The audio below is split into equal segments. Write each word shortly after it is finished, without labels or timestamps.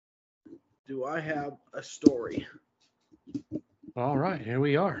do I have a story? All right, here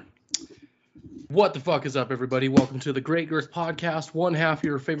we are. What the fuck is up, everybody? Welcome to the Great Girth Podcast. One half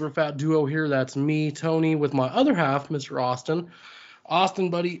your favorite fat duo here. That's me, Tony, with my other half, Mr. Austin. Austin,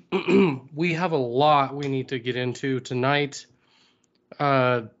 buddy, we have a lot we need to get into tonight.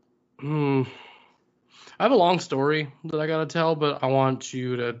 I have a long story that I gotta tell, but I want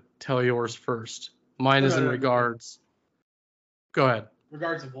you to tell yours first. Mine is in regards. Go ahead.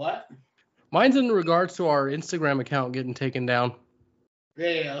 Regards of what? Mine's in regards to our Instagram account getting taken down.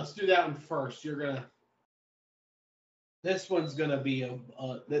 Yeah, let's do that one first. This one's gonna be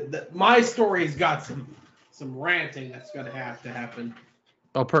my story's got some ranting that's gonna have to happen.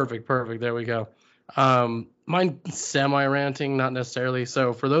 Oh, perfect. There we go. Mine's semi-ranting, not necessarily.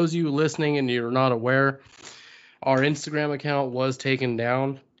 So for those of you listening and you're not aware, our Instagram account was taken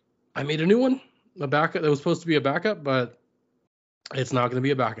down. I made a new one, a backup. That was supposed to be a backup, but it's not going to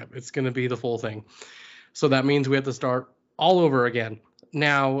be a backup. It's going to be the full thing. So that means we have to start all over again.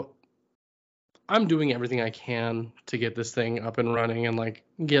 Now, I'm doing everything I can to get this thing up and running and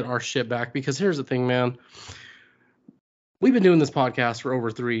get our shit back. Because here's the thing, man. We've been doing this podcast for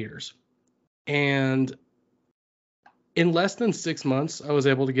over 3 years. And in less than 6 months, I was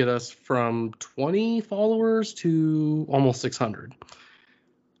able to get us from 20 followers to almost 600.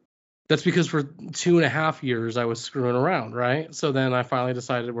 That's because for 2.5 years, I was screwing around, right? So then I finally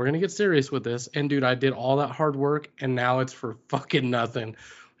decided we're going to get serious with this. And dude, I did all that hard work and now it's for fucking nothing.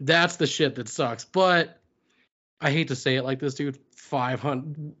 That's the shit that sucks. But I hate to say it like this, dude.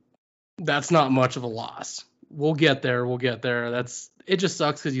 500, that's not much of a loss. We'll get there. It just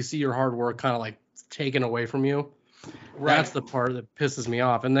sucks because you see your hard work kind of taken away from you. Right. That's the part that pisses me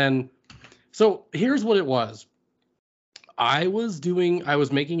off. And then, so here's what it was. I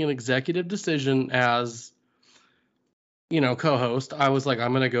was making an executive decision as, co-host. I was like,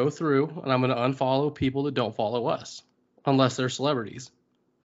 I'm going to go through and I'm going to unfollow people that don't follow us unless they're celebrities.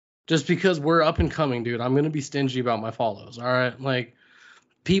 Just because we're up and coming, dude, I'm going to be stingy about my follows. All right.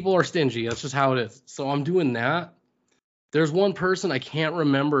 People are stingy. That's just how it is. So I'm doing that. There's one person I can't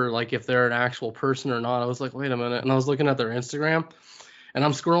remember, if they're an actual person or not. I was like, wait a minute. And I was looking at their Instagram and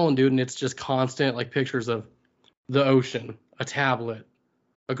I'm scrolling, dude. And it's just constant, pictures of the ocean, a tablet,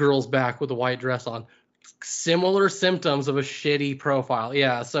 a girl's back with a white dress on. Similar symptoms of a shitty profile.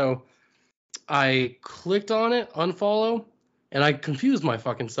 Yeah, so I clicked on it, unfollow, and I confused my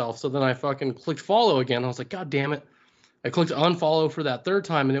fucking self. So then I fucking clicked follow again. I was like, God damn it. I clicked unfollow for that third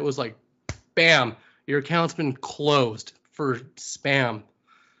time, and it was like, bam, your account's been closed for spam.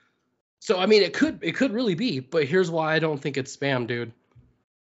 So, I mean, it could really be, but here's why I don't think it's spam, dude.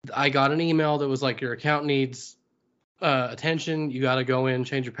 I got an email that was like, your account needs attention. You got to go in,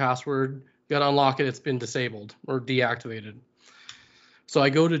 change your password. You got to unlock it. It's been disabled or deactivated. So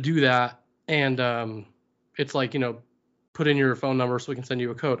I go to do that, and it's like, put in your phone number so we can send you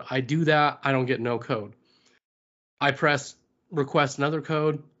a code. I do that. I don't get no code. I press request another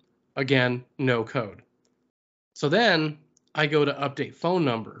code. Again, no code. So then I go to update phone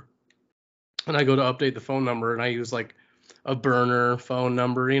number. And I go to update the phone number, and I use a burner phone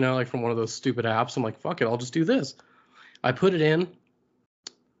number, from one of those stupid apps. I'm like, fuck it, I'll just do this. I put it in.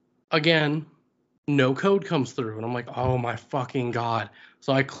 Again, no code comes through. And I'm like, oh my fucking God.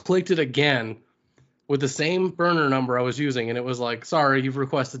 So I clicked it again with the same burner number I was using. And it was like, sorry, you've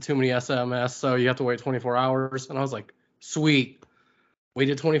requested too many SMS, so you have to wait 24 hours. And I was like, sweet.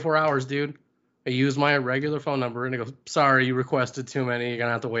 Waited 24 hours, dude. I used my regular phone number, and it goes, sorry, you requested too many. You're going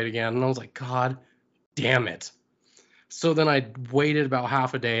to have to wait again. And I was like, God damn it. So then I waited about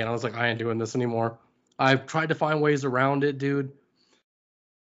half a day, and I was like, I ain't doing this anymore. I've tried to find ways around it, dude.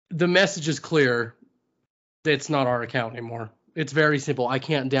 The message is clear. It's not our account anymore. It's very simple. I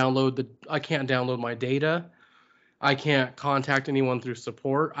can't download my data. I can't contact anyone through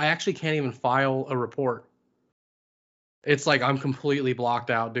support. I actually can't even file a report. It's like I'm completely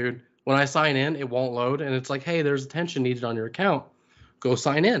blocked out, dude. When I sign in, it won't load, and it's like, hey, there's attention needed on your account. Go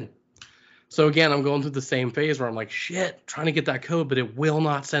sign in. So again, I'm going through the same phase where I'm like, shit, trying to get that code, but it will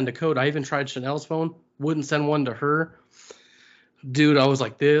not send a code. I even tried Chanel's phone, wouldn't send one to her. Dude, I was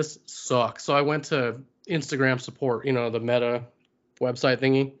like, this sucks. So I went to Instagram support, the Meta website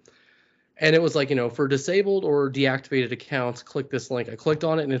thingy. And it was like, for disabled or deactivated accounts, click this link. I clicked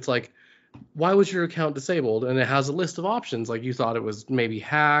on it, and it's like, why was your account disabled? And it has a list of options. Like, you thought it was maybe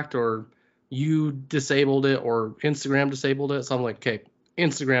hacked, or you disabled it, or Instagram disabled it. So I'm like, okay,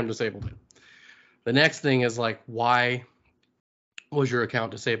 Instagram disabled it. The next thing is like, why was your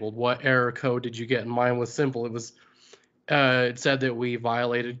account disabled? What error code did you get? And mine was simple. It said that we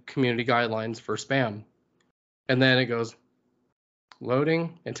violated community guidelines for spam. And then it goes,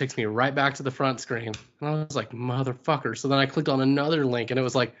 loading. It takes me right back to the front screen. And I was like, motherfucker. So then I clicked on another link and it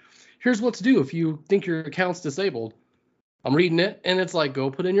was like, here's what to do if you think your account's disabled. I'm reading it and it's like, go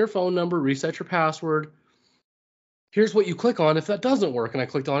put in your phone number, reset your password. Here's what you click on if that doesn't work. And I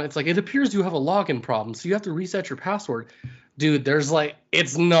clicked on it. It's like, it appears you have a login problem. So you have to reset your password. Dude, there's like,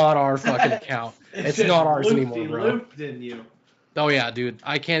 it's not our fucking account. It's not ours anymore, bro. Looped in you. Oh yeah, dude.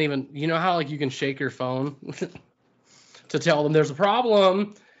 I can't even, you know how like you can shake your phone to tell them there's a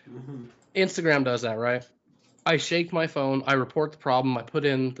problem? Mm-hmm. Instagram does that, right? I shake my phone, I report the problem, I put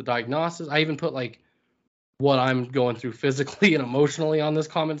in the diagnosis. I even put like what I'm going through physically and emotionally on this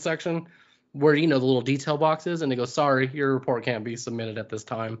comment section where, you know, the little detail boxes, and they go, sorry, your report can't be submitted at this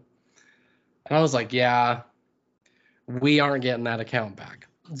time. And I was like, yeah, we aren't getting that account back.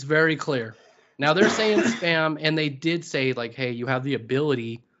 It's very clear. Now they're saying spam, and they did say like, hey, you have the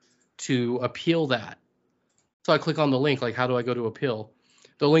ability to appeal that. So I click on the link, like, how do I go to appeal?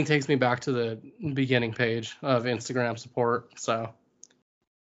 The link takes me back to the beginning page of Instagram support. So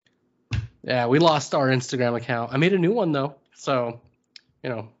yeah, we lost our Instagram account. I made a new one though. So, you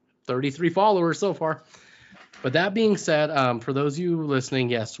know, 33 followers so far. But that being said, for those of you listening,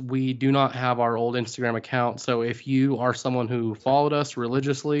 yes, we do not have our old Instagram account. So if you are someone who followed us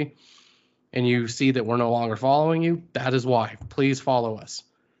religiously and you see that we're no longer following you, that is why. Please follow us.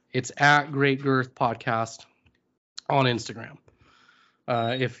 It's at Great Girth Podcast on Instagram.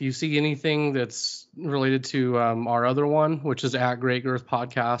 If you see anything that's related to our other one, which is at Great Girth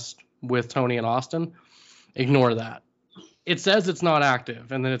Podcast with Tony and Austin, ignore that. It says it's not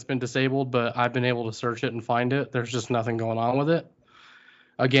active and then it's been disabled, but I've been able to search it and find it. There's just nothing going on with it.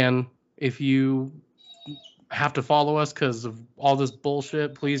 Again, if you have to follow us because of all this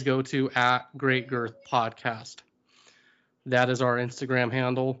bullshit, please go to at Great Girth Podcast. That is our Instagram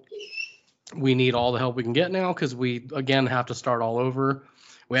handle. We need all the help we can get now because we, again, have to start all over.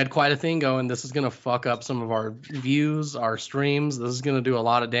 We had quite a thing going. This is going to fuck up some of our views, our streams. This is going to do a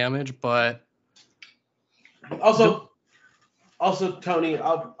lot of damage, but... Also, Tony,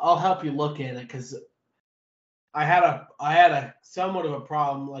 I'll help you look at it because I had a somewhat of a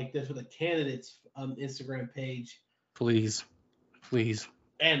problem like this with a candidate's Instagram page. Please.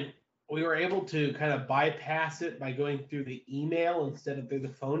 And we were able to kind of bypass it by going through the email instead of through the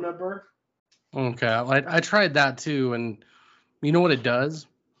phone number. Okay, I tried that too, and you know what it does?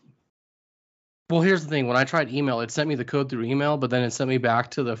 Well, here's the thing. When I tried email, it sent me the code through email, but then it sent me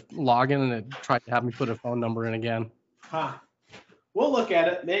back to the login, and it tried to have me put a phone number in again. Huh. We'll look at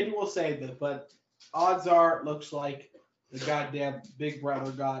it. Maybe we'll save it, but odds are it looks like the goddamn Big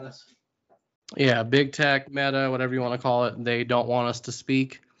Brother got us. Yeah, big tech, meta, whatever you want to call it, they don't want us to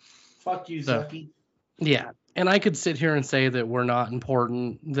speak. Fuck you, Zucky. Yeah, and I could sit here and say that we're not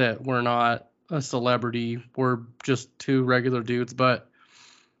important, that we're not a celebrity, we're just two regular dudes, but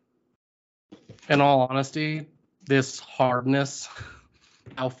in all honesty, this hardness,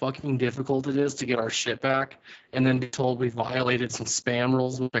 how fucking difficult it is to get our shit back and then be told we violated some spam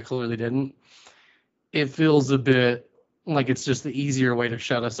rules, which I clearly didn't, it feels a bit like it's just the easier way to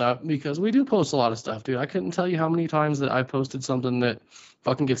shut us up because we do post a lot of stuff, dude. I couldn't tell you how many times that I've posted something that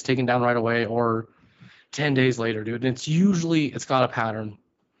fucking gets taken down right away or 10 days later, dude. And it's got a pattern.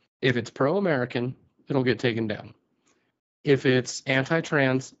 If it's pro-American, it'll get taken down. If it's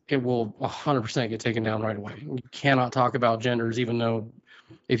anti-trans, it will 100% get taken down right away. You cannot talk about genders, even though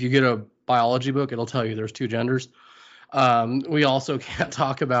if you get a biology book, it'll tell you there's two genders. We also can't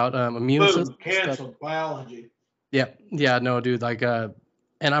talk about immune system. Canceled biology. Yeah, no, dude. Like, and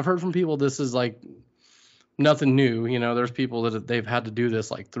I've heard from people this is like nothing new. You know, there's people that they've had to do this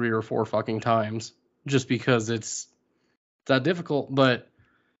like 3 or 4 fucking times just because it's that difficult. But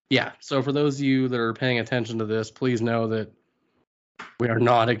yeah, so for those of you that are paying attention to this, please know that we are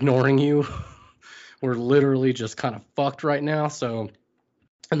not ignoring you. We're literally just kind of fucked right now. So,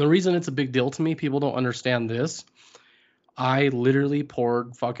 and the reason it's a big deal to me, people don't understand this. I literally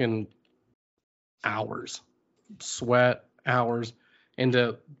poured fucking hours, sweat hours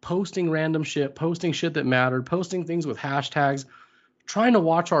into posting random shit, posting shit that mattered, posting things with hashtags, trying to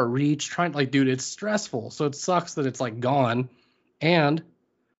watch our reach, like, dude, it's stressful. So it sucks that it's like gone. And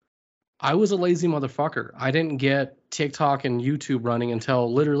I was a lazy motherfucker. I didn't get TikTok and YouTube running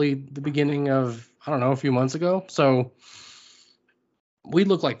until literally the beginning of, I don't know, a few months ago. So we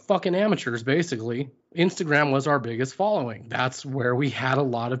look like fucking amateurs, basically. Instagram was our biggest following. That's where we had a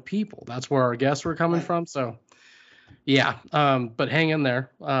lot of people. That's where our guests were coming from. So yeah, but hang in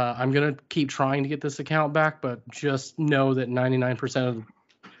there. I'm going to keep trying to get this account back, but just know that there's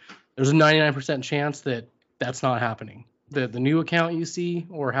a 99% chance that that's not happening. The new account you see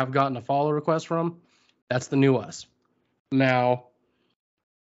or have gotten a follow request from, that's the new us. Now,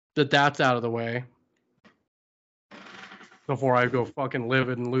 that's out of the way before I go fucking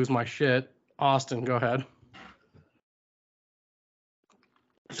livid and lose my shit. Austin, go ahead.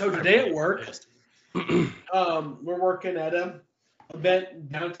 So today at work, we're working at an event in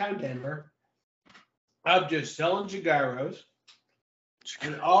downtown Denver. I'm just selling gyros,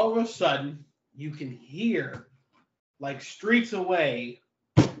 and all of a sudden, you can hear, like streets away.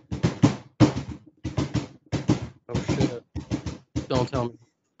 Oh shit! Don't tell me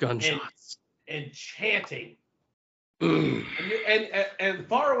gunshots and chanting. and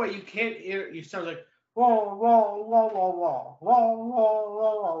far away, you can't hear. You sound like whoa, whoa, whoa, whoa, whoa, whoa,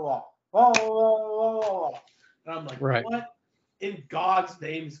 whoa, whoa, whoa, whoa. And I'm like, right. What in God's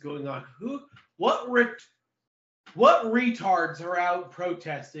name is going on? What retards are out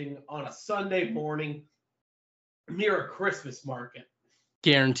protesting on a Sunday morning near a Christmas market?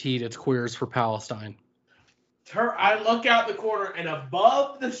 Guaranteed, it's Queers for Palestine. I look out the corner, and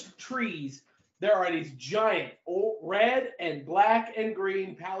above the trees, there are these giant red and black and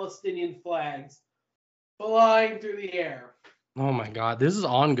green Palestinian flags flying through the air. Oh my God, this is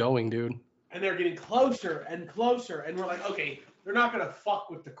ongoing, dude. And they're getting closer and closer, and we're like, okay, they're not gonna fuck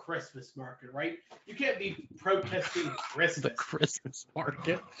with the Christmas market, right? You can't be protesting Christmas. The Christmas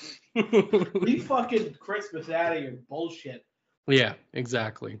market. Leave fucking Christmas out of your bullshit. Yeah,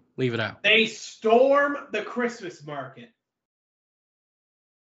 exactly. Leave it out. They storm the Christmas market.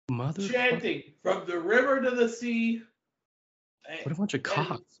 Chanting from the river to the sea. What a bunch of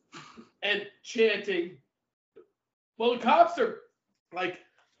cops. And chanting. Well, the cops are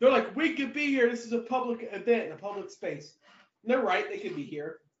they're like, we could be here. This is a public event, a public space. And they're right. They could be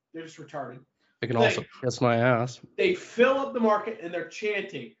here. They're just retarded. They can also kiss my ass. They fill up the market and they're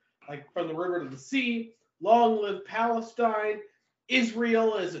chanting, like from the river to the sea. Long live Palestine.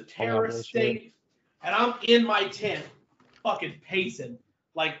 Israel is a terrorist state. And I'm in my tent, fucking pacing.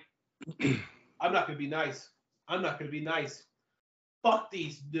 Like, I'm not going to be nice. I'm not going to be nice. Fuck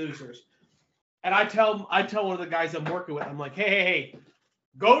these losers. And I tell one of the guys I'm working with, I'm like, hey,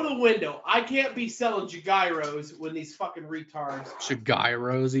 go to the window. I can't be selling gyros when these fucking retards.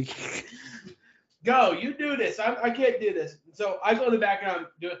 Gyros? Go, you do this. I can't do this. So I go in the back and I'm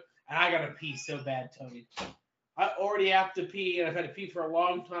doing, and I got to pee so bad, Tony. I already have to pee, and I've had to pee for a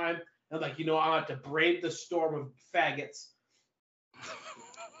long time. I'm like, I'm going to have to brave the storm of faggots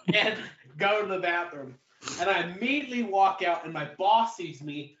and go to the bathroom. And I immediately walk out, and my boss sees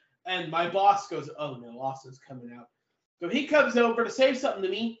me, and my boss goes, oh, no, Austin's coming out. So he comes over to say something to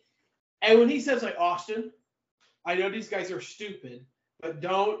me, and when he says, like, Austin, I know these guys are stupid, but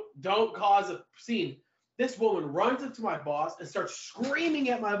don't cause a scene. This woman runs up to my boss and starts screaming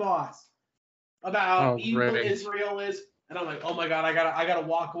at my boss about how evil Israel is. And I'm like, oh my God, I gotta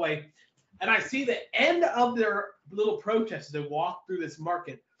walk away. And I see the end of their little protest as they walk through this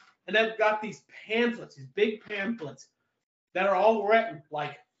market. And they've got these pamphlets, these big pamphlets that are all written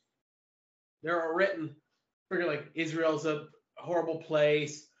like Israel's a horrible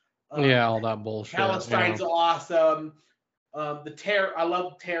place. All that bullshit. Palestine's awesome. I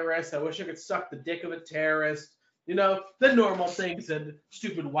love terrorists. I wish I could suck the dick of a terrorist. The normal things that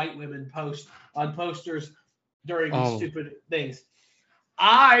stupid white women post on posters during these stupid things.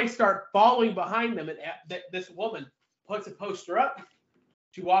 I start following behind them, and this woman puts a poster up.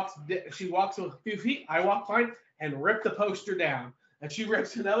 She walks a few feet. I walk behind and rip the poster down. And she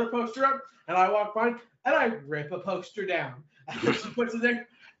rips another poster up, and I walk behind and I rip a poster down. And she puts it there,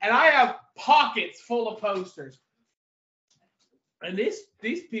 and I have pockets full of posters. And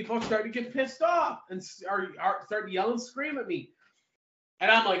these people are starting to get pissed off and are starting to yell and scream at me. And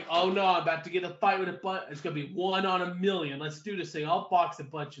I'm like, oh no, I'm about to get a fight with a butt. It's going to be 1 on a million. Let's do this thing. I'll box a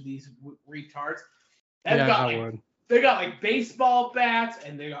bunch of these retards. They got like baseball bats,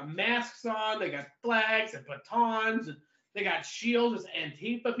 and they got masks on. They got flags and batons, and they got shields. There's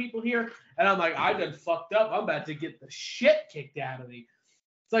Antifa people here. And I'm like, I done fucked up. I'm about to get the shit kicked out of me.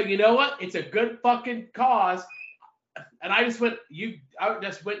 It's like, you know what? It's a good fucking cause. And I just went, you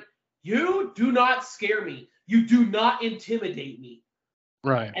do not scare me. You do not intimidate me.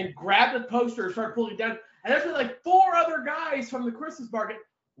 Right. And grabbed the poster and started pulling it down. And there's like 4 other guys from the Christmas market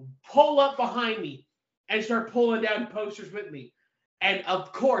pull up behind me and start pulling down posters with me. And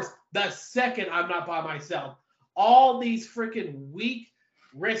of course, the second I'm not by myself, all these freaking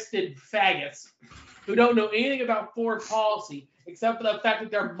weak-wristed faggots who don't know anything about foreign policy, except for the fact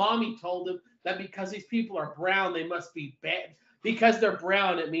that their mommy told them that because these people are brown, they must be bad. Because they're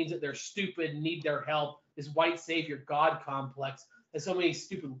brown, it means that they're stupid and need their help. This white savior God complex that so many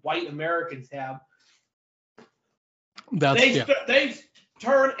stupid white Americans have. They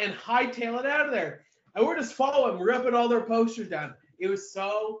turn and hightail it out of there. And we're just following, ripping all their posters down. It was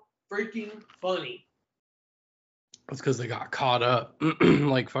so freaking funny. It's because they got caught up.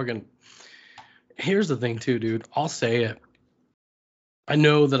 Like fucking. Here's the thing, too, dude. I'll say it. I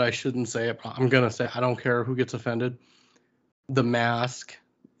know that I shouldn't say it, but I'm gonna say I don't care who gets offended. The mask,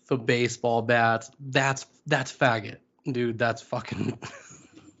 the baseball bats, that's faggot, dude. That's fucking.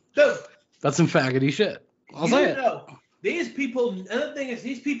 Dude, That's some faggoty shit. I'll say it. Know, these people. Another thing is,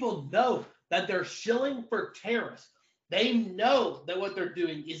 these people know that they're shilling for terrorists. They know that what they're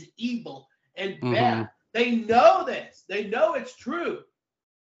doing is evil and bad. They know this. They know it's true.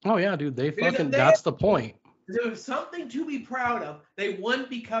 Oh yeah, dude. That's the point. There's something to be proud of. They wouldn't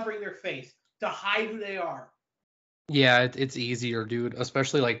be covering their face to hide who they are. Yeah, it's easier, dude.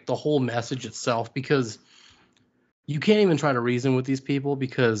 Especially like the whole message itself, because you can't even try to reason with these people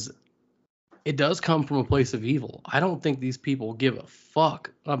because it does come from a place of evil. I don't think these people give a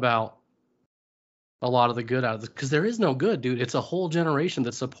fuck about a lot of the good out of this, because there is no good, dude. It's a whole generation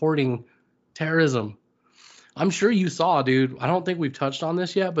that's supporting terrorism. I'm sure you saw, dude. I don't think we've touched on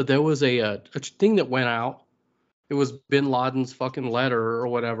this yet, but there was a thing that went out. It was Bin Laden's fucking letter or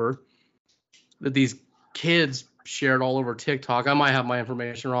whatever that these kids shared all over TikTok. I might have my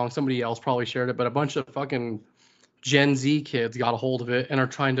information wrong. Somebody else probably shared it, but a bunch of fucking Gen Z kids got a hold of it and are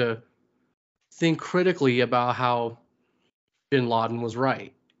trying to think critically about how Bin Laden was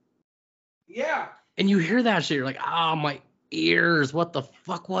right. Yeah. And you hear that shit, you're like, my ears. What the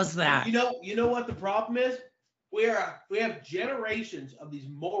fuck was that? You know what the problem is? We have generations of these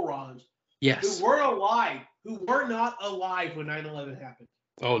morons. Yes. Who were alive, who were not alive when 9/11 happened.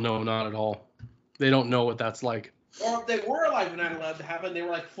 Oh no, not at all. They don't know what that's like. Or if they were alive when 9/11 happened, they were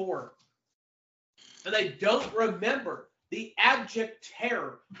like 4. And they don't remember the abject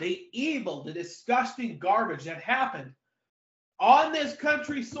terror, the evil, the disgusting garbage that happened on this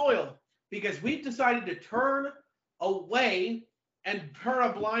country's soil because we've decided to turn away and turn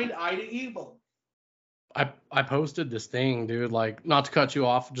a blind eye to evil. I posted this thing, dude, like, not to cut you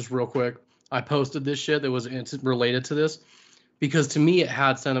off, just real quick. I posted this shit that was related to this because to me it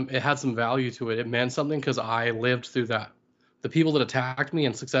had some value to it. It meant something because I lived through that. The people that attacked me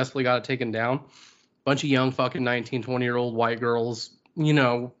and successfully got it taken down, bunch of young fucking 19, 20-year-old white girls,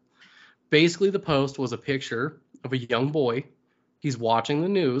 basically the post was a picture of a young boy. He's watching the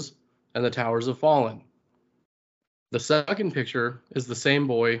news and the towers have fallen. The second picture is the same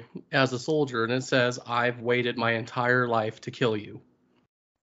boy as a soldier, and it says, "I've waited my entire life to kill you."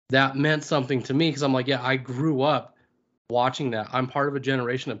 That meant something to me because I'm like, yeah, I grew up watching that. I'm part of a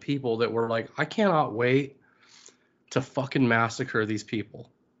generation of people that were like, I cannot wait to fucking massacre these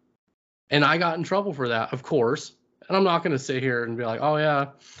people. And I got in trouble for that, of course. And I'm not going to sit here and be like, oh,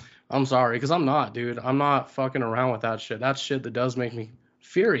 yeah, I'm sorry, because I'm not, dude. I'm not fucking around with that shit. That's shit that does make me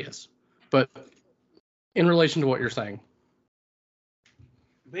furious. But in relation to what you're saying.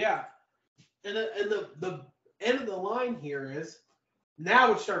 But yeah, and the end of the line here is, now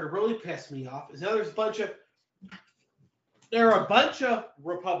what started to really piss me off is now there are a bunch of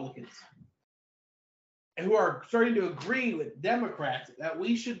Republicans who are starting to agree with Democrats that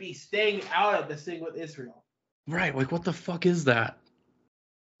we should be staying out of this thing with Israel. Right, like what the fuck is that?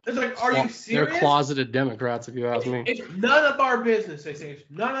 It's like, are you serious? They're closeted Democrats, if you ask me. It's none of our business, they say. It's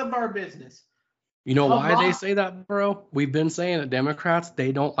none of our business. You know why they say that, bro? We've been saying that Democrats,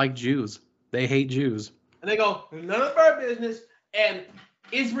 they don't like Jews. They hate Jews. And they go, none of our business, and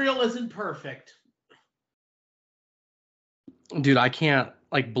Israel isn't perfect. Dude, I can't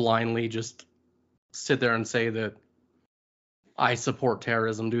like blindly just sit there and say that I support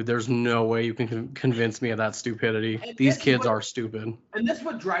terrorism, dude. There's no way you can convince me of that stupidity. And these kids are stupid. And this is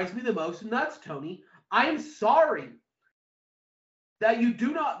what drives me the most nuts, Tony. I am sorry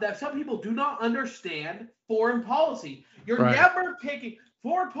that some people do not understand foreign policy. You're never picking.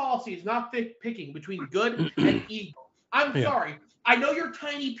 Foreign policy is not picking between good and evil. I'm sorry. I know your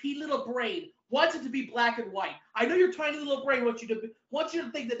tiny pea little brain wants it to be black and white. I know your tiny little brain wants you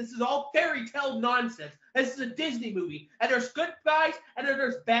to think that this is all fairy tale nonsense. This is a Disney movie, and there's good guys and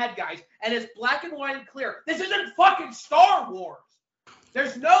there's bad guys, and it's black and white and clear. This isn't fucking Star Wars.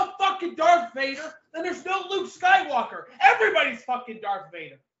 There's no fucking Darth Vader, and there's no Luke Skywalker. Everybody's fucking Darth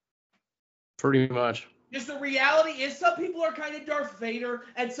Vader. Pretty much. Just the reality is some people are kind of Darth Vader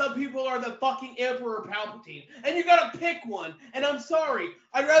and some people are the fucking Emperor Palpatine. And you gotta pick one. And I'm sorry.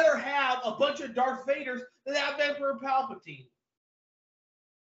 I'd rather have a bunch of Darth Vaders than have Emperor Palpatine.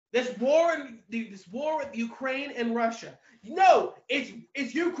 This war with Ukraine and Russia. No,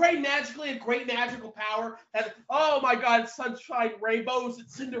 it's Ukraine magically a great magical power that, oh my God, sunshine, rainbows, and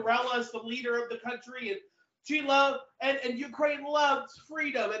Cinderella is the leader of the country, and she loves and Ukraine loves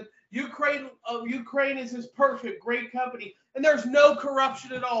freedom, and Ukraine is this perfect, great company. and there's no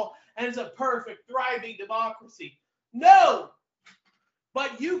corruption at all, and it's a perfect, thriving democracy. No!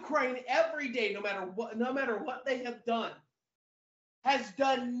 But Ukraine every day, no matter what they have done, has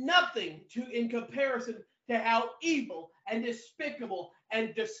done nothing in comparison to how evil and despicable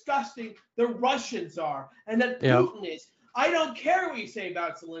and disgusting the Russians are and that Putin is. I don't care what you say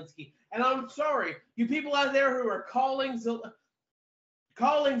about Zelensky, and I'm sorry, you people out there who are calling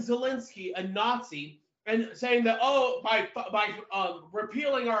Zelensky a Nazi and saying that by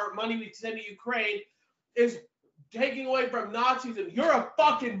repealing our money we send to Ukraine is taking away from Nazis, and you're a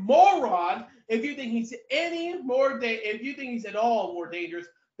fucking moron if you think he's at all more dangerous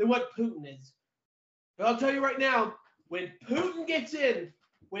than what Putin is. But I'll tell you right now, when Putin gets in,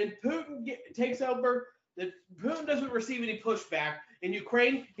 takes over, Putin doesn't receive any pushback in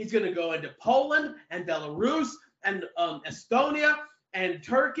Ukraine. He's going to go into Poland and Belarus and Estonia and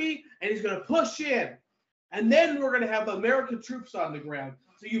Turkey, and he's going to push in. And then we're going to have American troops on the ground.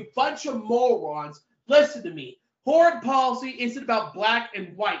 So you bunch of morons, listen to me. Foreign policy isn't about black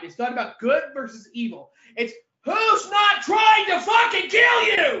and white. It's not about good versus evil. It's who's not trying to fucking kill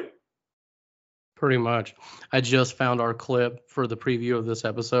you? Pretty much. I just found our clip for the preview of this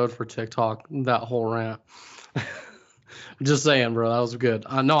episode for TikTok, that whole rant. Just saying, bro, that was good.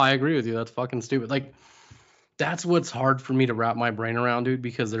 No, I agree with you. That's fucking stupid. Like, that's what's hard for me to wrap my brain around, dude,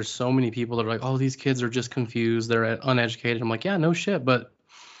 because there's so many people that are like, oh, these kids are just confused. They're uneducated. I'm like, yeah, no shit. But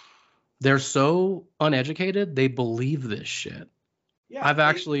they're so uneducated, they believe this shit. Yeah, I've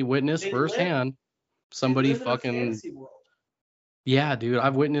actually witnessed firsthand somebody fucking. Yeah, dude,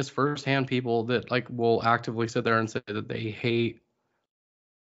 I've witnessed firsthand people that like will actively sit there and say that they hate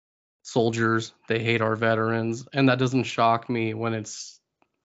soldiers, they hate our veterans, and that doesn't shock me when it's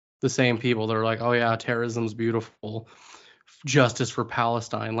the same people that are like, oh yeah, terrorism's beautiful, justice for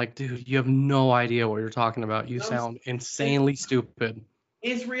Palestine. Like, dude, you have no idea what you're talking about. You sound insanely stupid.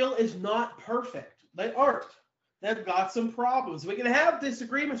 Israel is not perfect. They aren't. They've got some problems. We can have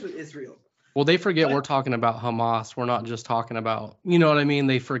disagreements with Israel. Well, they forget we're talking about Hamas. We're not just talking about, you know what I mean?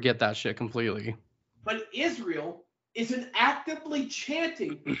 They forget that shit completely. But Israel isn't actively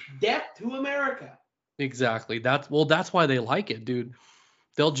chanting death to America. Exactly. That's why they like it, dude.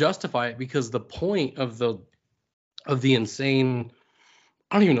 They'll justify it because the point of the insane,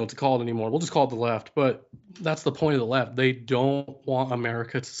 I don't even know what to call it anymore. We'll just call it the left, but that's the point of the left. They don't want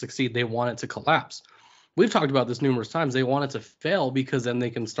America to succeed. They want it to collapse. We've talked about this numerous times. They want it to fail because then they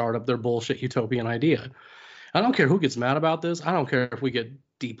can start up their bullshit utopian idea. I don't care who gets mad about this. I don't care if we get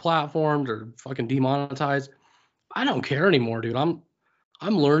deplatformed or fucking demonetized. I don't care anymore, dude. I'm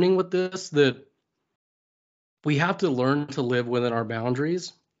learning with this that we have to learn to live within our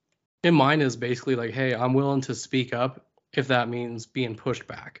boundaries. And mine is basically like, hey, I'm willing to speak up if that means being pushed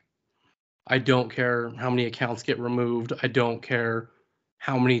back. I don't care how many accounts get removed. I don't care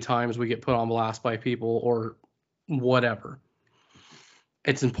how many times we get put on blast by people or whatever.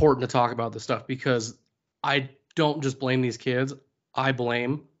 It's important to talk about this stuff because I don't just blame these kids. I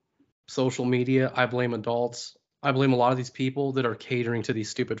blame social media. I blame adults. I blame a lot of these people that are catering to these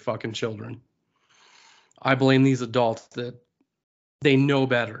stupid fucking children. I blame these adults that they know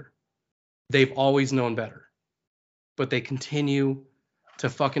better. They've always known better. But they continue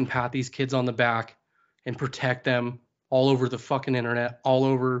to fucking pat these kids on the back and protect them all over the fucking internet, all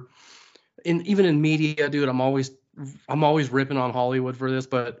over, and even in media, dude. I'm always ripping on Hollywood for this,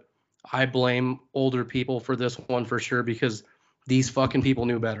 but I blame older people for this one for sure because these fucking people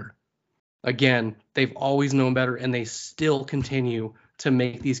knew better. Again, they've always known better, and they still continue to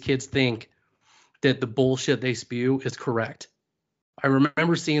make these kids think that the bullshit they spew is correct. I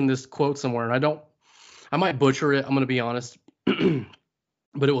remember seeing this quote somewhere, and I might butcher it, I'm going to be honest,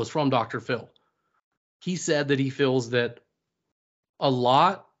 but it was from Dr. Phil. He said that he feels that a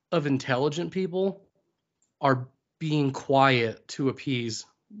lot of intelligent people are being quiet to appease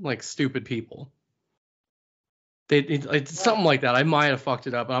like stupid people. It's something like that. I might have fucked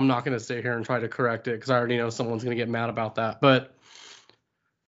it up. I'm not going to sit here and try to correct it because I already know someone's going to get mad about that. But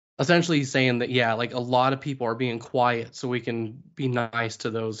essentially he's saying that, yeah, like a lot of people are being quiet so we can be nice to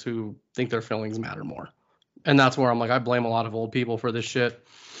those who think their feelings matter more. And that's where I'm like, I blame a lot of old people for this shit.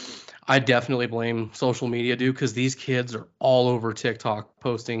 I definitely blame social media, dude, because these kids are all over TikTok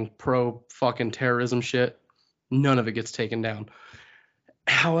posting pro fucking terrorism shit. None of it gets taken down.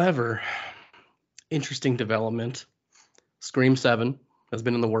 However, interesting development. Scream 7 has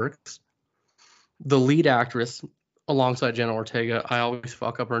been in the works. The lead actress, alongside Jenna Ortega, I always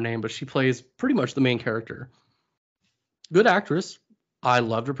fuck up her name, but she plays pretty much the main character. Good actress. I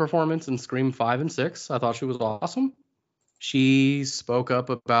loved her performance in Scream 5 and 6. I thought she was awesome. She spoke up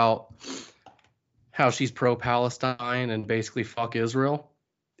about how she's pro-Palestine and basically fuck Israel.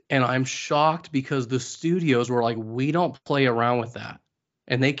 And I'm shocked because the studios were like, we don't play around with that.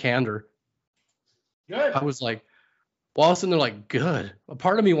 And they canned her. Good. I was like, well, all of a sudden they're like, good. A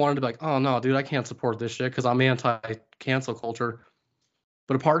part of me wanted to be like, oh no, dude, I can't support this shit because I'm anti-cancel culture.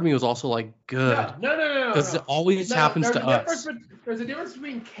 But a part of me was also like, good. No. Because it always happens to us. There's a difference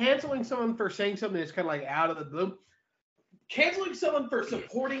between canceling someone for saying something that's kind of like out of the blue. Canceling someone for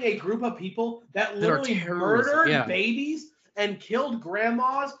supporting a group of people that literally murdered babies and killed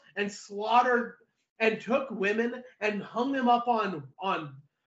grandmas and slaughtered and took women and hung them up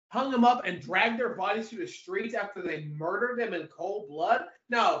and dragged their bodies through the streets after they murdered them in cold blood.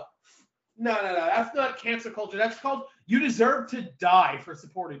 No. That's not cancel culture. That's called you deserve to die for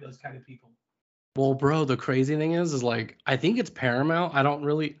supporting those kind of people. Well, bro, the crazy thing is like, I think it's Paramount.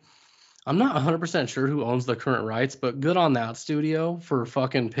 I'm not 100% sure who owns the current rights, but good on that studio for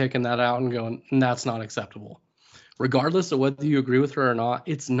fucking picking that out and going, that's not acceptable. Regardless of whether you agree with her or not,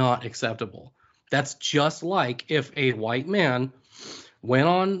 it's not acceptable. That's just like if a white man went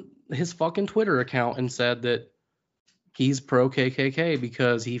on his fucking Twitter account and said that he's pro KKK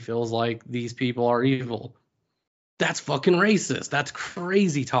because he feels like these people are evil. That's fucking racist. That's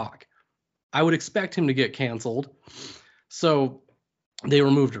crazy talk. I would expect him to get canceled. So they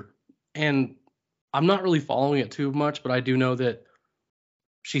removed her. And I'm not really following it too much, but I do know that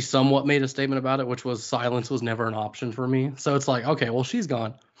she somewhat made a statement about it, which was silence was never an option for me. So it's like, okay, well, she's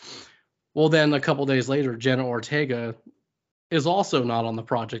gone. Well, then a couple days later, Jenna Ortega is also not on the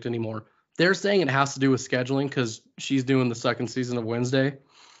project anymore. They're saying it has to do with scheduling because she's doing the second season of Wednesday.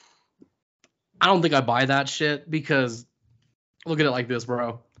 I don't think I buy that shit because look at it like this,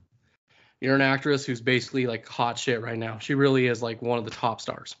 bro. You're an actress who's basically like hot shit right now. She really is like one of the top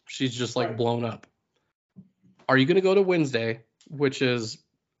stars. She's just like blown up. Are you going to go to Wednesday, which is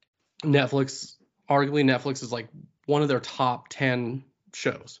Netflix? Arguably, Netflix is like one of their top 10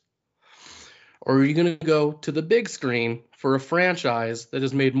 shows. Or are you going to go to the big screen for a franchise that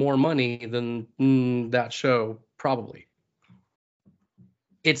has made more money than that show? Probably.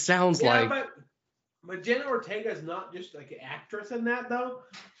 It sounds like. But Jenna Ortega is not just like an actress in that, though.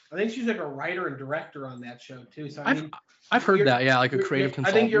 I think she's like a writer and director on that show too. So I've heard that, yeah, like a creative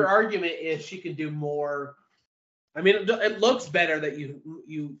consultant. I think your argument is she can do more. I mean, it looks better that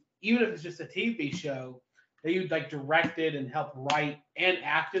you even if it's just a TV show that you like directed and helped write and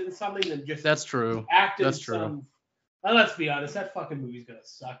acted in something than just that's true. Acted that's in true. Some, and let's be honest, that fucking movie's gonna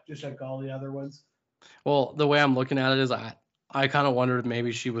suck just like all the other ones. Well, the way I'm looking at it is I kind of wondered if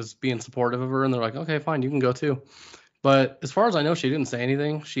maybe she was being supportive of her, and they're like, okay, fine, you can go too. But as far as I know, she didn't say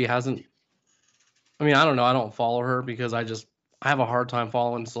anything. She hasn't. I mean, I don't know. I don't follow her because I have a hard time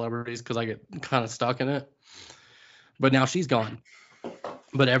following celebrities because I get kind of stuck in it. But now she's gone.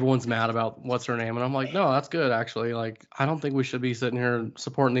 But everyone's mad about what's her name. And I'm like, no, that's good, actually. Like, I don't think we should be sitting here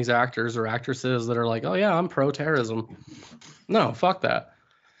supporting these actors or actresses that are like, oh, yeah, I'm pro-terrorism. No, fuck that.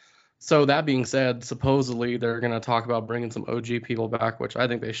 So that being said, supposedly they're going to talk about bringing some OG people back, which I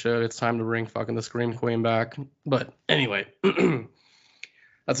think they should. It's time to bring fucking the Scream Queen back. But anyway,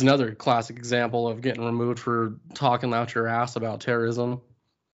 that's another classic example of getting removed for talking out your ass about terrorism.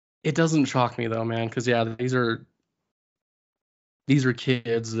 It doesn't shock me though, man, because yeah, these are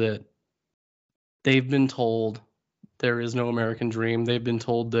kids that they've been told there is no American dream. They've been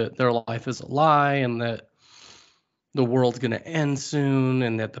told that their life is a lie and that the world's going to end soon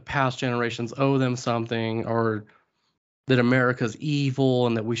and that the past generations owe them something, or that America's evil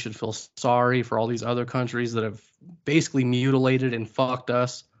and that we should feel sorry for all these other countries that have basically mutilated and fucked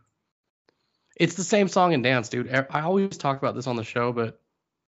us. It's the same song and dance, dude. I always talk about this on the show, but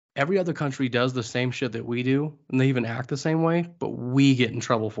every other country does the same shit that we do, and they even act the same way, but we get in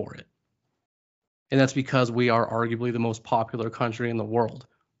trouble for it. And that's because we are arguably the most popular country in the world.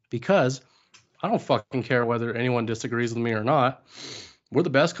 Because I don't fucking care whether anyone disagrees with me or not. We're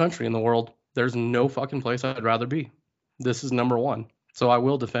the best country in the world. There's no fucking place I'd rather be. This is number one. So I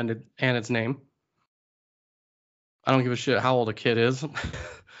will defend it and its name. I don't give a shit how old a kid is.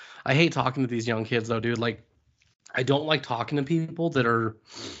 I hate talking to these young kids though, dude. Like, I don't like talking to people that are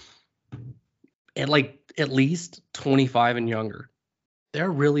at least 25 and younger.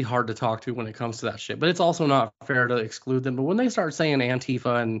 They're really hard to talk to when it comes to that shit. But it's also not fair to exclude them. But when they start saying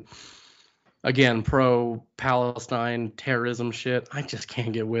Antifa and, again, pro-Palestine terrorism shit, I just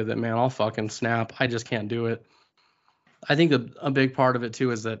can't get with it, man. I'll fucking snap. I just can't do it. I think a big part of it,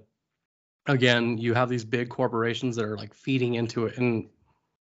 too, is that, again, you have these big corporations that are, like, feeding into it and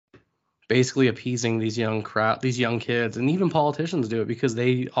basically appeasing these young kids. And even politicians do it because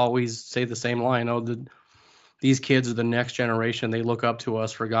they always say the same line, oh, these kids are the next generation. They look up to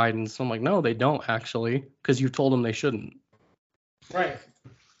us for guidance. I'm like, no, they don't actually, because you told them they shouldn't. Right.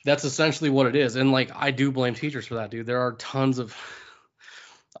 That's essentially what it is. And like, I do blame teachers for that, dude. There are tons of,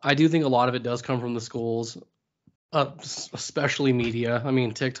 I do think a lot of it does come from the schools, especially media. I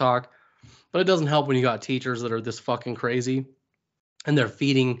mean, TikTok, but it doesn't help when you got teachers that are this fucking crazy and they're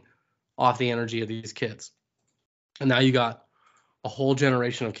feeding off the energy of these kids. And now you got a whole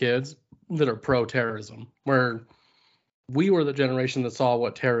generation of kids that are pro-terrorism, where we were the generation that saw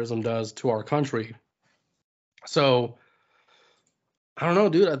what terrorism does to our country. So I don't know,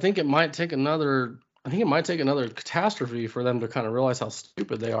 dude. I think it might take another catastrophe for them to kind of realize how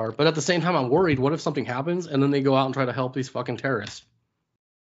stupid they are. But at the same time, I'm worried. What if something happens and then they go out and try to help these fucking terrorists?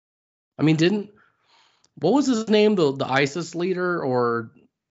 I mean, what was his name? The ISIS leader, or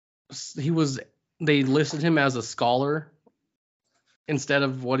they listed him as a scholar instead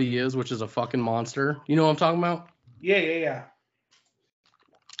of what he is, which is a fucking monster. You know what I'm talking about? Yeah.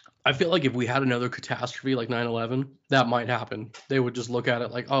 I feel like if we had another catastrophe like 9/11, that might happen. They would just look at it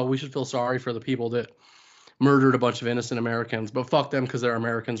like, oh, we should feel sorry for the people that murdered a bunch of innocent Americans, but fuck them because they're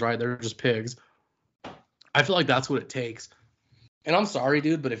Americans, right? They're just pigs. I feel like that's what it takes. And I'm sorry,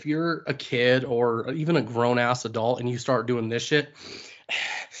 dude, but if you're a kid or even a grown ass adult and you start doing this shit,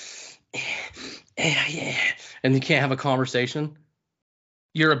 and you can't have a conversation,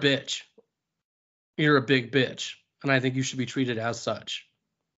 you're a bitch. You're a big bitch. And I think you should be treated as such.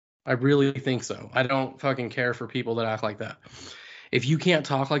 I really think so. I don't fucking care for people that act like that. If you can't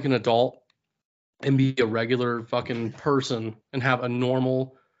talk like an adult and be a regular fucking person and have a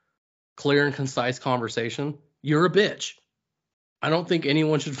normal, clear and concise conversation, you're a bitch. I don't think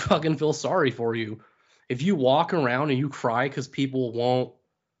anyone should fucking feel sorry for you. If you walk around and you cry because people won't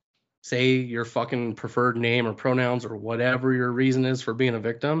say your fucking preferred name or pronouns or whatever your reason is for being a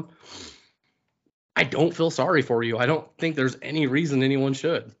victim, I don't feel sorry for you. I don't think there's any reason anyone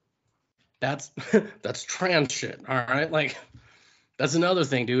should. That's trans shit. All right, like that's another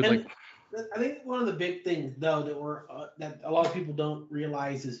thing, dude. And like, I think one of the big things though that a lot of people don't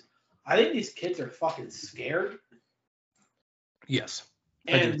realize is I think these kids are fucking scared. Yes.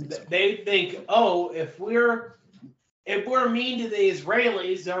 And they think, oh, if we're mean to the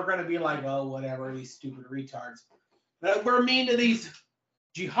Israelis, they're gonna be like, oh, whatever, these stupid retards. But if we're mean to these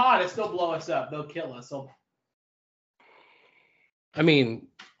jihadists, they'll blow us up. They'll kill us. I mean,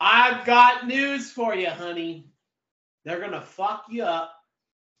 I've got news for you, honey. They're going to fuck you up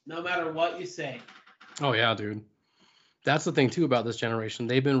no matter what you say. Oh, yeah, dude. That's the thing, too, about this generation.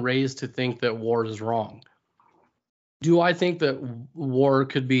 They've been raised to think that war is wrong. Do I think that war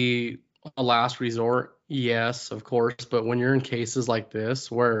could be a last resort? Yes, of course. But when you're in cases like this,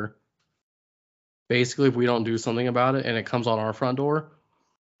 where basically if we don't do something about it and it comes on our front door,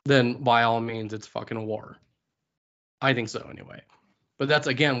 then by all means, it's fucking a war. I think so, anyway. But that's,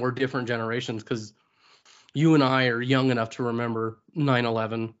 again, we're different generations because you and I are young enough to remember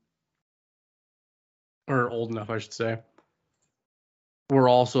 9/11, or old enough, I should say. We're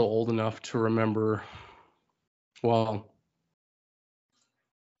also old enough to remember, well,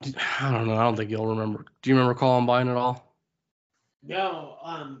 I don't know. I don't think you'll remember. Do you remember Columbine at all? No.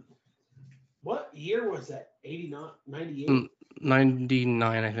 What year was that? 89, 98?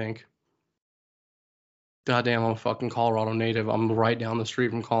 99, I think. Goddamn, I'm a fucking Colorado native. I'm right down the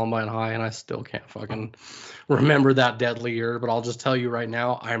street from Columbine High, and I still can't fucking remember that deadly year. But I'll just tell you right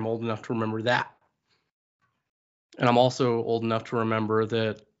now, I'm old enough to remember that. And I'm also old enough to remember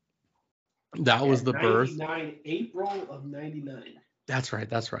that was the birth. April of 99. That's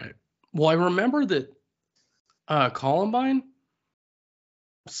right. Well, I remember that Columbine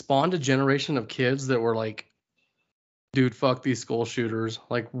spawned a generation of kids that were like, dude, fuck these school shooters.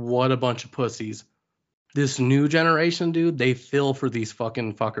 Like, what a bunch of pussies. This new generation, dude, they feel for these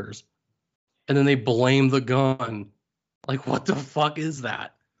fucking fuckers. And then they blame the gun. Like, what the fuck is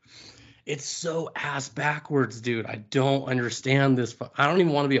that? It's so ass backwards, dude. I don't understand this. I don't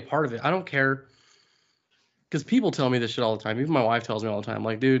even want to be a part of it. I don't care. Because people tell me this shit all the time. Even my wife tells me all the time,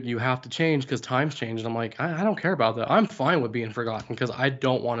 like, dude, you have to change because times change. And I'm like, I don't care about that. I'm fine with being forgotten because I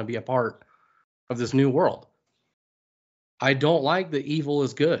don't want to be a part of this new world. I don't like that evil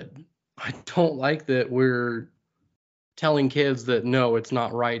is good. I don't like that we're telling kids that, no, it's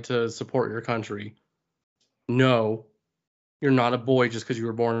not right to support your country. No, you're not a boy just because you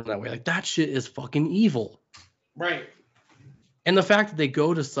were born that way. Like, that shit is fucking evil. Right. And the fact that they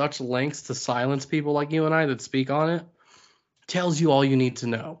go to such lengths to silence people like you and I that speak on it tells you all you need to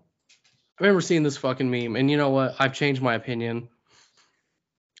know. I remember seeing this fucking meme, and you know what? I've changed my opinion.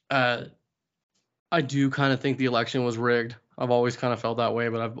 I do kind of think the election was rigged. I've always kind of felt that way,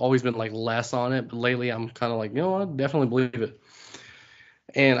 but I've always been like less on it. But lately, I'm kind of like, you know what? Definitely believe it.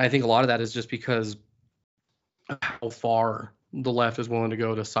 And I think a lot of that is just because of how far the left is willing to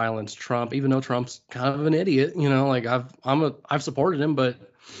go to silence Trump, even though Trump's kind of an idiot. You know, like I've supported him, but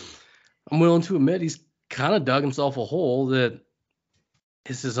I'm willing to admit he's kind of dug himself a hole that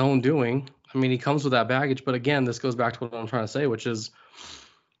is his own doing. I mean, he comes with that baggage, but again, this goes back to what I'm trying to say, which is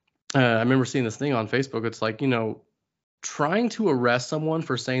I remember seeing this thing on Facebook. It's like, you know, trying to arrest someone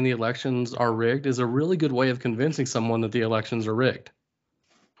for saying the elections are rigged is a really good way of convincing someone that the elections are rigged.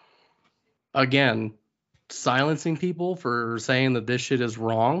 Again, silencing people for saying that this shit is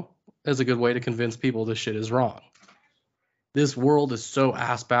wrong is a good way to convince people this shit is wrong. This world is so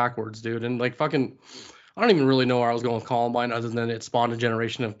ass backwards, dude. And like fucking, I don't even really know where I was going with Columbine other than it spawned a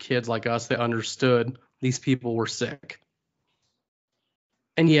generation of kids like us that understood these people were sick.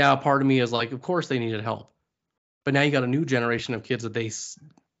 And yeah, part of me is like, of course they needed help. But now you got a new generation of kids that they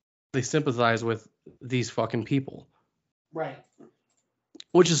sympathize with these fucking people. Right.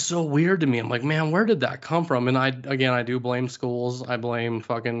 Which is so weird to me. I'm like, man, where did that come from? And I do blame schools. I blame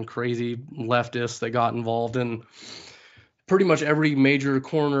fucking crazy leftists that got involved in pretty much every major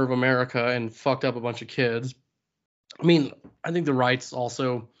corner of America and fucked up a bunch of kids. I mean, I think the right's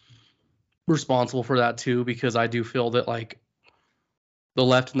also responsible for that too, because I do feel that like the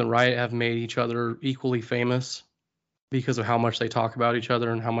left and the right have made each other equally famous because of how much they talk about each other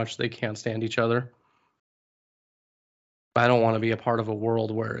and how much they can't stand each other. I don't want to be a part of a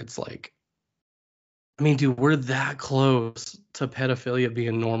world where it's like, I mean, dude, we're that close to pedophilia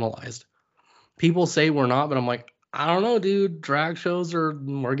being normalized. People say we're not, but I'm like, I don't know, dude. Drag shows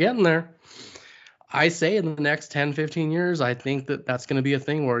we're getting there. I say in the next 10, 15 years, I think that that's going to be a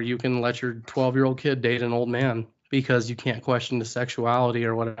thing where you can let your 12-year-old kid date an old man because you can't question the sexuality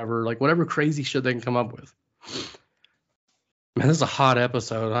or whatever, like whatever crazy shit they can come up with. Man, this is a hot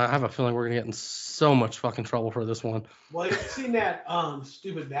episode. I have a feeling we're going to get in so much fucking trouble for this one. Well, you've seen that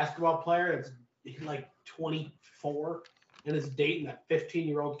stupid basketball player that's like 24 and is dating a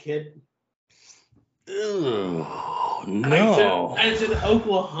 15-year-old kid? Ew, no. And it's in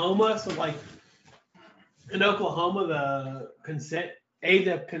Oklahoma, so like in Oklahoma, the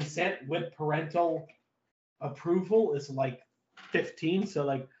consent with parental approval is like 15. So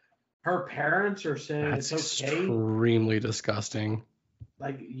like her parents are saying That's it's okay. Extremely disgusting.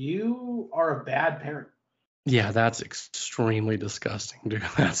 Like you are a bad parent. Yeah, that's extremely disgusting, dude.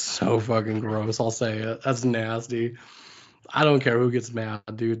 That's so fucking gross. I'll say it. That's nasty. I don't care who gets mad,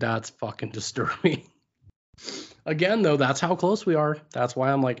 dude. That's fucking disturbing. Again, though, that's how close we are. That's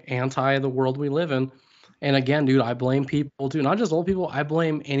why I'm like anti the world we live in. And again, dude, I blame people too. Not just old people. I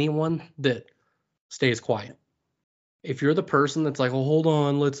blame anyone that stays quiet. If you're the person that's like, oh, hold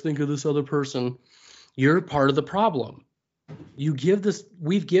on, let's think of this other person, you're part of the problem.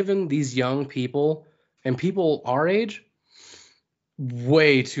 We've given these young people and people our age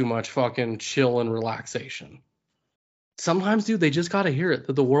way too much fucking chill and relaxation. Sometimes, dude, they just got to hear it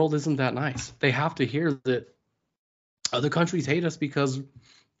that the world isn't that nice. They have to hear that other countries hate us because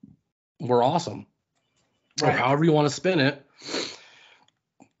we're awesome. Right. Or however you want to spin it.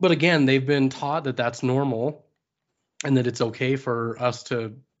 But again, they've been taught that that's normal and that it's okay for us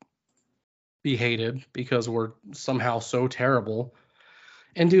to be hated because we're somehow so terrible.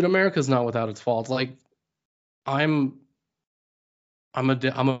 And dude, America's not without its faults. Like I'm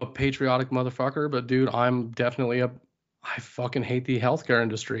a patriotic motherfucker, but dude, I fucking hate the healthcare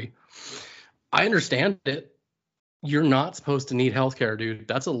industry. I understand it. You're not supposed to need healthcare, dude.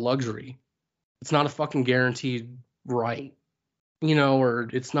 That's a luxury. It's not a fucking guaranteed right, you know, or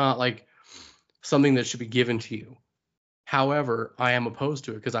it's not like something that should be given to you. However, I am opposed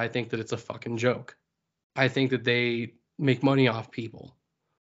to it because I think that it's a fucking joke. I think that they make money off people.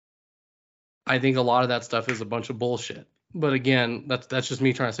 I think a lot of that stuff is a bunch of bullshit. But again, that's just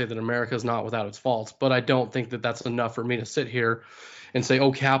me trying to say that America is not without its faults. But I don't think that that's enough for me to sit here and say,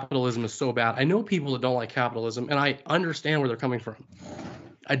 oh, capitalism is so bad. I know people that don't like capitalism, and I understand where they're coming from.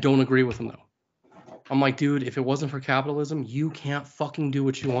 I don't agree with them, though. I'm like, dude, if it wasn't for capitalism, you can't fucking do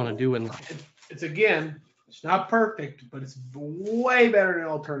what you want to do in life. It's not perfect, but it's way better than an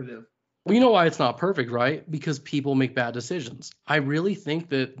alternative. Well, you know why it's not perfect, right? Because people make bad decisions. I really think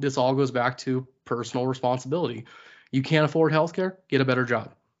that this all goes back to personal responsibility. You can't afford healthcare, get a better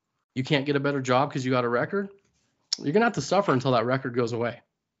job. You can't get a better job because you got a record, you're going to have to suffer until that record goes away.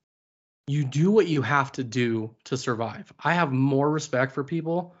 You do what you have to do to survive. I have more respect for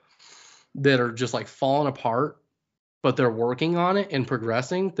people that are just like falling apart, but they're working on it and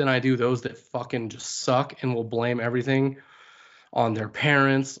progressing than I do those that fucking just suck and will blame everything on their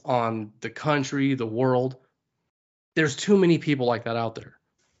parents, on the country, the world. There's too many people like that out there.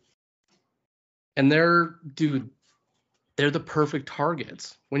 And they're the perfect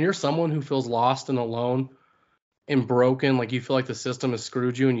targets. When you're someone who feels lost and alone and broken, like you feel like the system has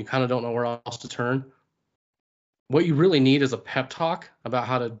screwed you and you kind of don't know where else to turn, what you really need is a pep talk about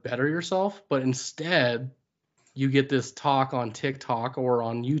how to better yourself. But instead, you get this talk on TikTok or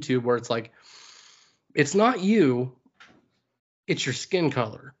on YouTube where it's like, it's not you, it's your skin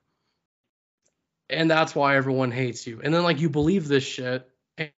color. And that's why everyone hates you. And then like you believe this shit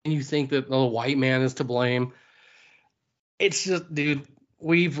and you think that the white man is to blame. It's just, dude,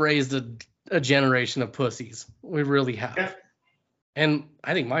 we've raised a generation of pussies. We really have. Yeah. And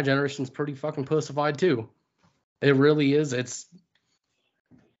I think my generation's pretty fucking pussified too. It really is.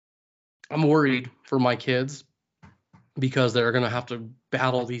 I'm worried for my kids because they're going to have to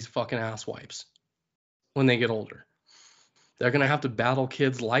battle these fucking asswipes when they get older. They're going to have to battle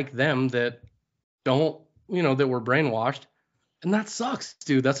kids like them that don't, that were brainwashed. And that sucks,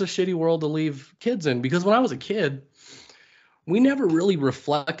 dude. That's a shitty world to leave kids in. Because when I was a kid, we never really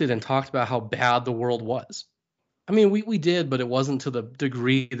reflected and talked about how bad the world was. I mean, we did, but it wasn't to the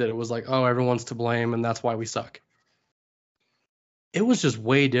degree that it was like, oh, everyone's to blame and that's why we suck. It was just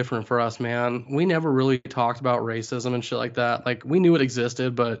way different for us, man. We never really talked about racism and shit like that. Like, we knew it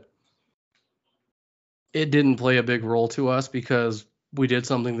existed, but it didn't play a big role to us because we did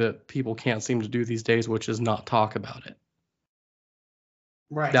something that people can't seem to do these days, which is not talk about it.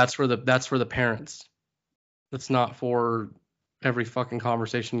 Right. That's for the parents. That's not for every fucking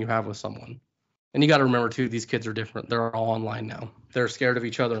conversation you have with someone. And you got to remember too, these kids are different. They're all online now. They're scared of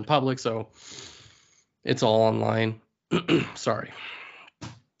each other in public, so it's all online. Sorry.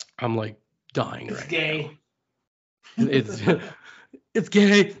 I'm like dying it's right gay. now. It's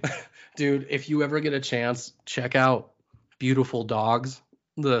gay. Dude, if you ever get a chance, check out Beautiful Dogs,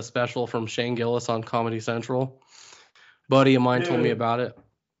 the special from Shane Gillis on Comedy Central. Buddy of mine told me about it.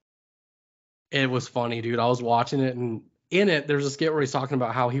 It was funny, dude. I was watching it, and in it, there's a skit where he's talking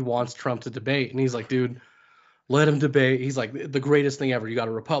about how he wants Trump to debate. And he's like, dude, let him debate. He's like, the greatest thing ever. You got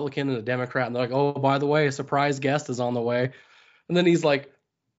a Republican and a Democrat. And they're like, oh, by the way, a surprise guest is on the way. And then he's like,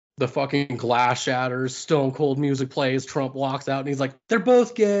 the fucking glass shatters, stone cold music plays, Trump walks out, and he's like, they're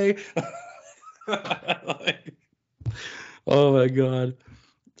both gay. Like, oh, my God.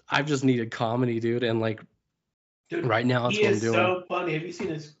 I've just needed comedy, dude. And like, dude, right now, that's what I'm doing. He is so funny. Have you seen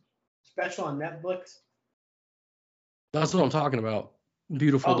his special on Netflix? That's what I'm talking about.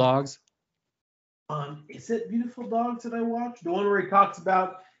 Beautiful Dogs. Is it Beautiful Dogs that I watched? The one where he talks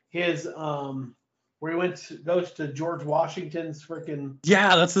about his where he goes to George Washington's freaking.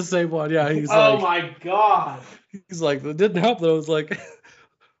 Yeah, that's the same one. Yeah, he's my God. He's like, it didn't help though. It's like,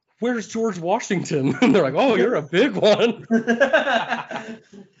 where's George Washington? And they're like, oh, you're a big one.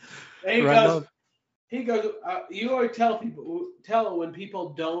 He goes. You always tell when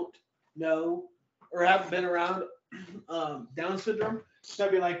people don't know or haven't been around Down syndrome. So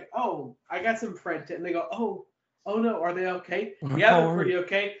I'd be like, oh, I got some friends, and they go, oh no, are they okay? Yeah, they're pretty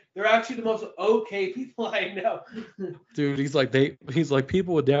okay. They're actually the most okay people I know. Dude, he's like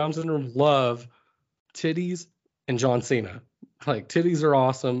people with Down syndrome love titties and John Cena. Like, titties are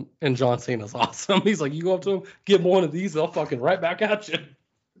awesome and John Cena's awesome. He's like, you go up to him, give him one of they'll fucking right back at you.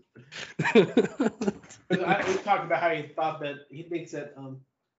 We talked about how he thinks that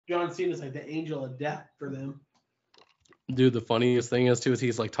John Cena's like the angel of death for them. Dude, the funniest thing is too is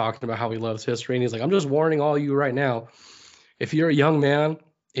he's like talking about how he loves history, and he's like, I'm just warning all you right now. If you're a young man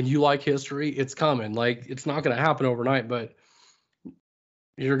and you like history, it's coming. Like, it's not gonna happen overnight, but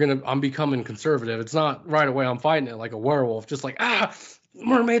I'm becoming conservative. It's not right away. I'm fighting it like a werewolf, just like,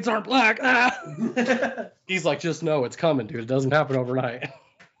 mermaids aren't black. He's like, just know it's coming, dude. It doesn't happen overnight.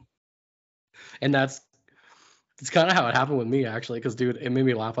 And it's kind of how it happened with me, actually, because, dude, it made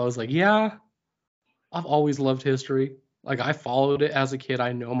me laugh. I was like, yeah, I've always loved history. Like, I followed it as a kid.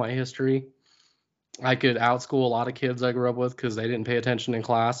 I know my history. I could outschool a lot of kids I grew up with because they didn't pay attention in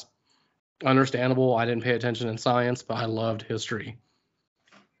class. Understandable. I didn't pay attention in science, but I loved history.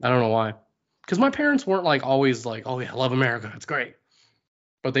 I don't know why. Because my parents weren't like always like, oh yeah, I love America. It's great.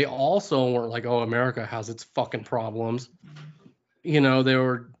 But they also weren't like, oh, America has its fucking problems. They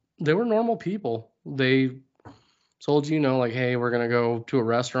were normal people. They told you, like, hey, we're going to go to a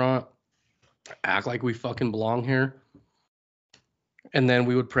restaurant, act like we fucking belong here. And then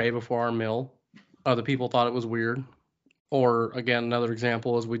we would pray before our meal. Other people thought it was weird. Or, again, another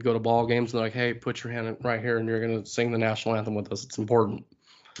example is we'd go to ball games and they're like, hey, put your hand right here and you're going to sing the national anthem with us. It's important.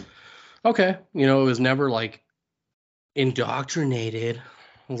 Okay. It was never, like, indoctrinated,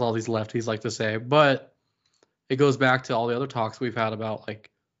 as all these lefties like to say. But it goes back to all the other talks we've had about, like,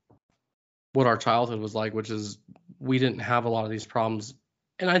 what our childhood was like, which is we didn't have a lot of these problems.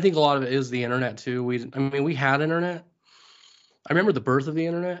 And I think a lot of it is the internet too. We had internet. I remember the birth of the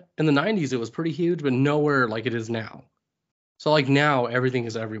internet. In the 90s, it was pretty huge, but nowhere like it is now. So like now everything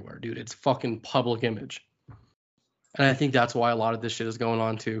is everywhere, dude. It's fucking public image. And I think that's why a lot of this shit is going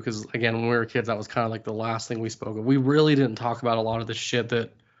on too. Because again, when we were kids, that was kind of like the last thing we spoke of. We really didn't talk about a lot of the shit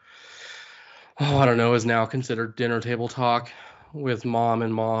that, I don't know, is now considered dinner table talk with mom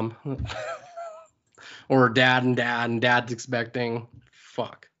and mom. Or dad and dad's expecting.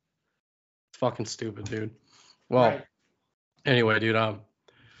 Fuck. It's fucking stupid, dude. Well, Right. anyway, dude, I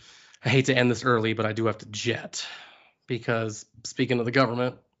hate to end this early, but I do have to jet. Because speaking of the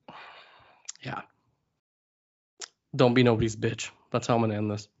government, yeah. Don't be nobody's bitch. That's how I'm going to end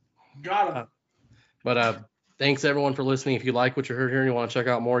this. Got him. But thanks everyone for listening. If you like what you heard here and you want to check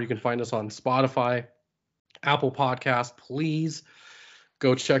out more, you can find us on Spotify, Apple Podcast. Please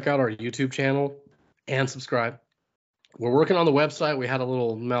go check out our YouTube channel and subscribe. We're working on the website. We had a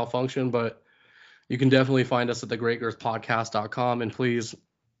little malfunction, but you can definitely find us at thegreatgirlspodcast.com. And please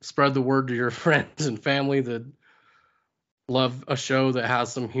spread the word to your friends and family that love a show that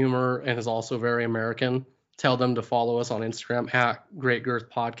has some humor and is also very American. Tell them to follow us on Instagram at Great Girth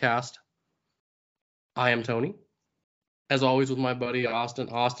Podcast. I am Tony. As always with my buddy Austin.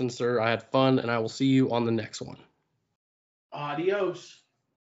 Austin, sir, I had fun, and I will see you on the next one. Adios.